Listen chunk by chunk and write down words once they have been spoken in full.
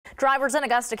Drivers in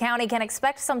Augusta County can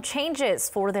expect some changes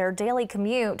for their daily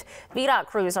commute. VDOT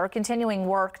crews are continuing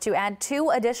work to add 2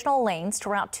 additional lanes to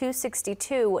Route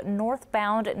 262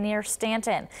 northbound near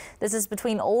Stanton. This is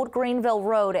between Old Greenville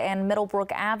Road and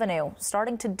Middlebrook Avenue.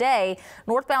 Starting today,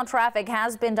 northbound traffic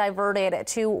has been diverted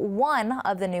to one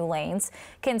of the new lanes.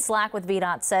 Ken Slack with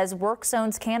VDOT says work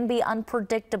zones can be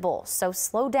unpredictable, so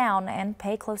slow down and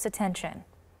pay close attention.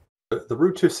 The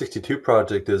Route 262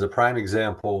 project is a prime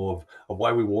example of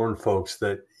why we warn folks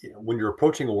that when you're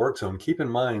approaching a work zone, keep in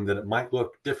mind that it might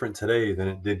look different today than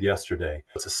it did yesterday.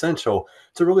 It's essential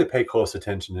to really pay close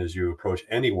attention as you approach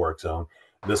any work zone,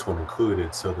 this one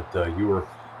included, so that you are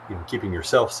keeping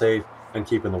yourself safe and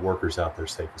keeping the workers out there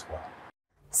safe as well.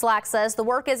 Slack says the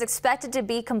work is expected to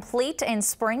be complete in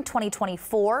spring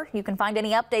 2024. You can find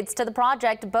any updates to the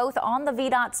project both on the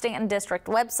VDOT Stanton District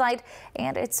website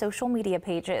and its social media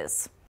pages.